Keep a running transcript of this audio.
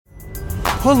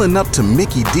Pulling up to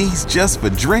Mickey D's just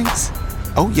for drinks?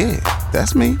 Oh yeah,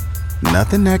 that's me.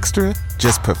 Nothing extra,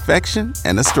 just perfection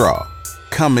and a straw.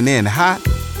 Coming in hot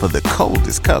for the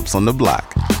coldest cups on the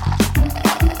block.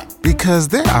 Because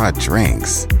there are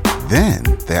drinks. Then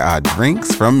there are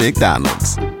drinks from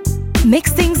McDonald's.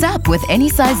 Mix things up with any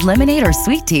size lemonade or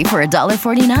sweet tea for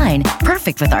 $1.49.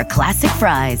 Perfect with our classic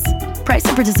fries. Price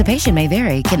and participation may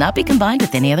vary. Cannot be combined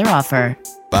with any other offer.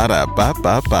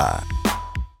 Ba-da-ba-ba-ba.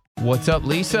 What's up,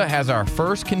 Lisa has our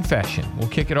first confession. We'll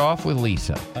kick it off with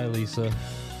Lisa. Hi, Lisa.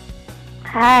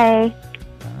 Hi.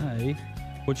 Hi.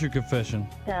 What's your confession?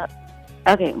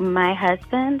 Okay, my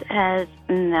husband has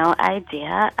no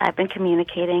idea I've been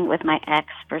communicating with my ex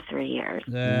for 3 years.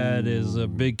 That is a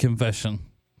big confession.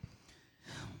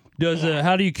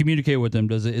 How do you communicate with them?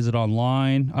 Is it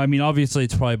online? I mean, obviously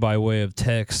it's probably by way of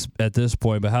text at this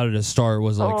point, but how did it start?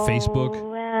 Was it like Facebook?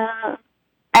 Well,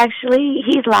 actually,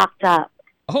 he's locked up.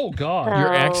 Oh, God. So,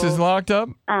 Your ex is locked up?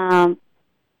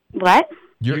 What?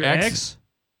 Your ex?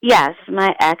 Yes,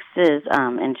 my ex is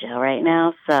in jail right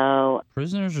now, so...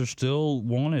 Prisoners are still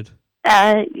wanted.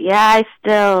 Yeah, I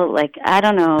still, I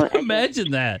don't know.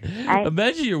 Imagine that.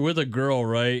 Imagine you're with a girl,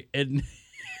 right? And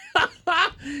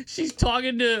she's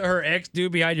talking to her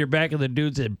ex-dude behind your back and the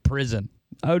dude's in prison.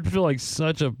 I would feel like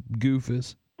such a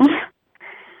goofus.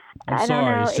 I'm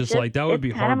sorry. It's just like, that would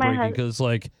be heartbreaking because,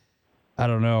 I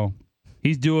don't know.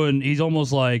 He's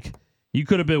almost like... You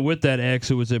could have been with that ex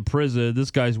who was in prison.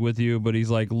 This guy's with you, but he's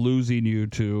like losing you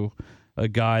to a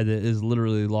guy that is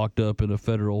literally locked up in a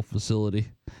federal facility.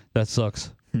 That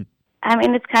sucks. I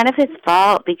mean, it's kind of his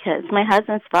fault because my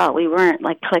husband's fault. We weren't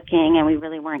clicking and we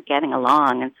really weren't getting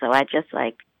along. And so I just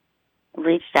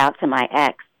reached out to my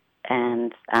ex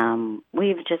and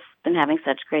we've just been having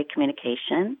such great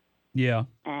communication. Yeah.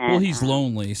 And, well, he's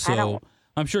lonely. So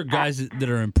I'm sure guys that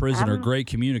are in prison are great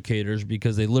communicators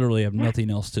because they literally have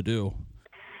nothing else to do.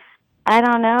 I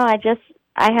don't know.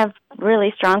 I have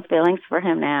really strong feelings for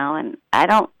him now, and I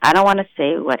don't want to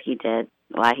say what he did,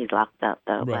 why he's locked up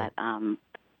though. Right. But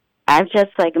I've just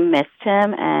missed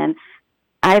him, and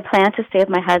I plan to stay with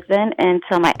my husband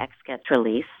until my ex gets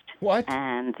released. What?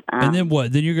 And then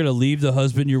what? Then you're gonna leave the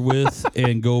husband you're with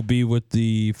and go be with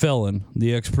the felon,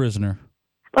 the ex-prisoner.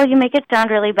 Well, you make it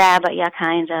sound really bad, but yeah,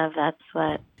 kind of. That's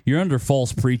what. You're under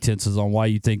false pretenses on why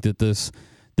you think that this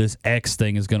X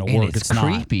thing is going to work. It's Not.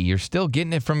 creepy. You're still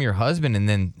getting it from your husband, and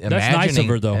then nice of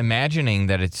her, though. Imagining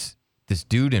that it's this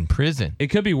dude in prison. It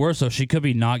could be worse, though. She could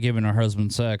be not giving her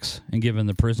husband sex and giving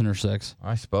the prisoner sex.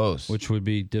 I suppose. Which would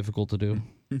be difficult to do.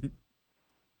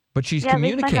 But she's Yeah,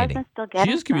 communicating.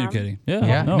 She is communicating.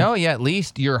 Yeah. No. At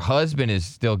least your husband is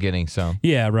still getting some.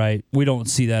 Yeah, right. We don't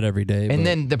see that every day. And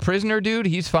then the prisoner dude,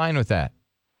 he's fine with that.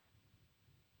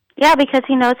 Yeah, because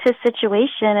he knows his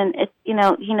situation, and he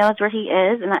knows where he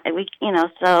is, and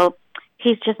so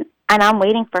he's just, and I'm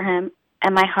waiting for him,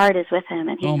 and my heart is with him.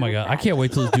 And oh my God, I can't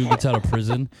wait till this dude gets out of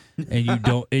prison,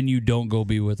 and you don't go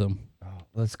be with him.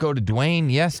 Let's go to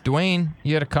Dwayne. Yes, Dwayne,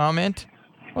 you had a comment.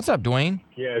 What's up, Dwayne?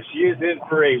 Yeah, she is in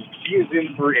for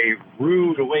a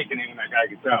rude awakening. That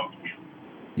guy gets out.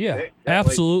 Yeah,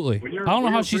 absolutely. I don't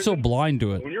know how she's so blind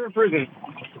to it. When you're in prison,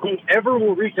 whoever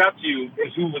will reach out to you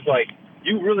is who was like,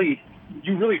 you really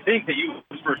think that you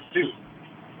was first too.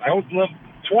 I opened up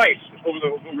twice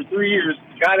over 3 years.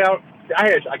 Got out.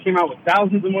 I came out with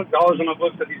thousands of dollars on my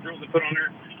books that these girls had put on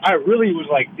there. I really was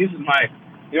like, this is my.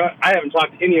 I haven't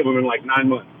talked to any of them in 9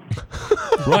 months.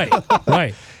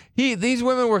 Right. These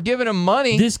women were giving him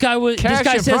money. This guy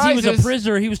says he was a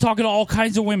prisoner. He was talking to all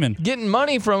kinds of women, getting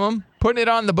money from him, putting it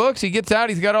on the books. He gets out.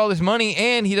 He's got all this money,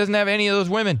 and he doesn't have any of those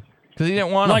women because he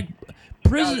didn't want them.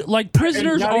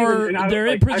 Prisoners they're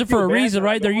in prison for a reason,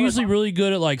 right? They're usually really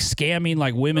good at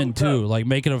scamming women too,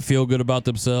 making them feel good about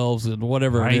themselves and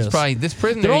whatever it is. This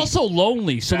prisoner. They're also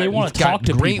lonely, so they want to talk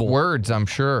to great people. Words, I'm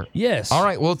sure. Yes. All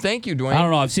right. Well, thank you, Dwayne. I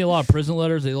don't know. I've seen a lot of prison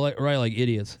letters. They write like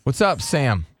idiots. What's up,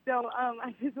 Sam? So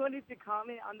I just wanted to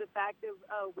comment on the fact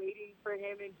of waiting for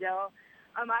him in jail.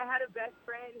 I had a best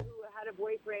friend who had a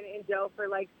boyfriend in jail for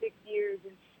 6 years,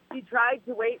 and she tried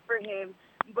to wait for him.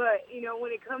 But,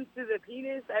 when it comes to the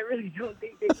penis, I really don't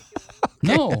think that he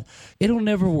can. No, it'll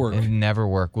never work. It'll never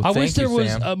work. Well, I wish there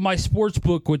was Sam. My sports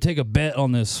book would take a bet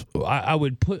on this. I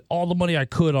would put all the money I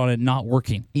could on it not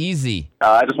working. Easy.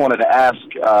 I just wanted to ask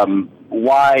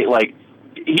why,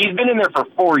 he's been in there for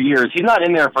 4 years. He's not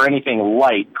in there for anything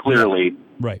light, clearly.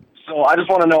 Right. So I just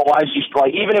want to know why she's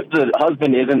even if the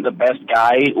husband isn't the best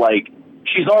guy,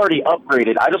 she's already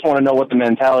upgraded. I just want to know what the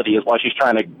mentality is, why she's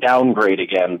trying to downgrade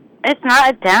again. It's not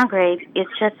a downgrade. It's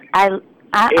just I love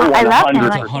him.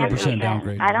 It's 100%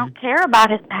 downgrade. I don't care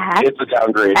about his past. It's a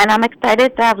downgrade. And I'm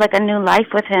excited to have a new life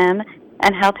with him.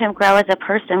 and help him grow as a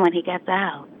person when he gets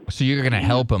out. So you're going to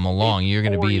help him along. You're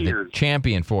going to be the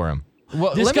champion for him.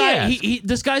 Well, this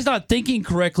guy's not thinking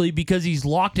correctly because he's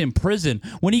locked in prison.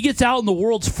 When he gets out and the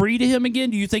world's free to him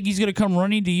again, do you think he's going to come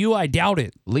running to you? I doubt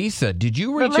it. Lisa, did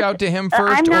you reach out to him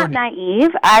first? I'm not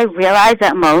naive. I realize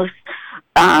that most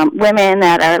women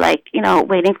that are like,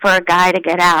 waiting for a guy to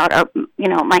get out or,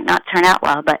 might not turn out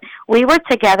well. But we were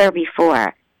together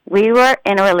before. We were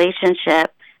in a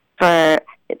relationship for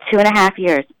 2.5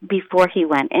 years before he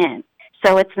went in.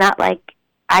 So it's not like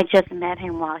I just met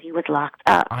him while he was locked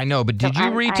up. I know, but did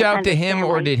you reach out to him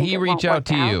or did he reach out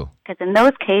to you? Because in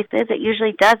those cases, it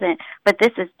usually doesn't, but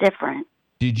this is different.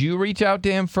 Did you reach out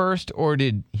to him first or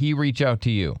did he reach out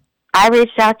to you? I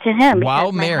reached out to him.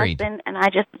 While married. My husband and I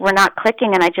we're not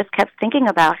clicking, and I just kept thinking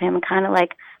about him and kind of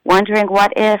like wondering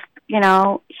what if,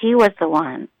 he was the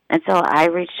one. And so I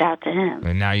reached out to him.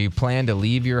 And now you plan to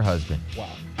leave your husband. Wow.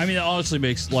 I mean, it honestly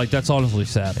that's honestly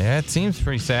sad. Yeah, it seems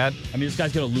pretty sad. I mean, this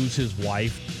guy's going to lose his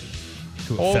wife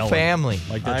to a whole felon. Family.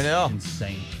 Like, that's I know.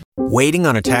 Insane. Waiting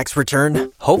on a tax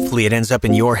return? Hopefully it ends up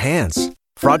in your hands.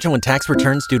 Fraudulent tax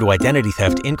returns due to identity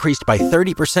theft increased by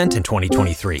 30% in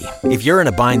 2023. If you're in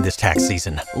a bind this tax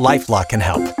season, LifeLock can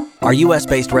help. Our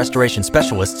U.S.-based restoration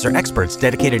specialists are experts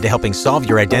dedicated to helping solve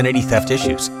your identity theft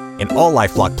issues. And all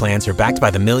LifeLock plans are backed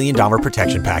by the $1 Million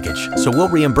Protection Package. So we'll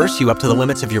reimburse you up to the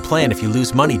limits of your plan if you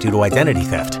lose money due to identity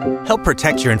theft. Help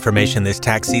protect your information this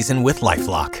tax season with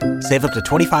LifeLock. Save up to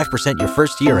 25% your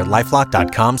first year at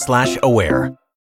LifeLock.com/aware.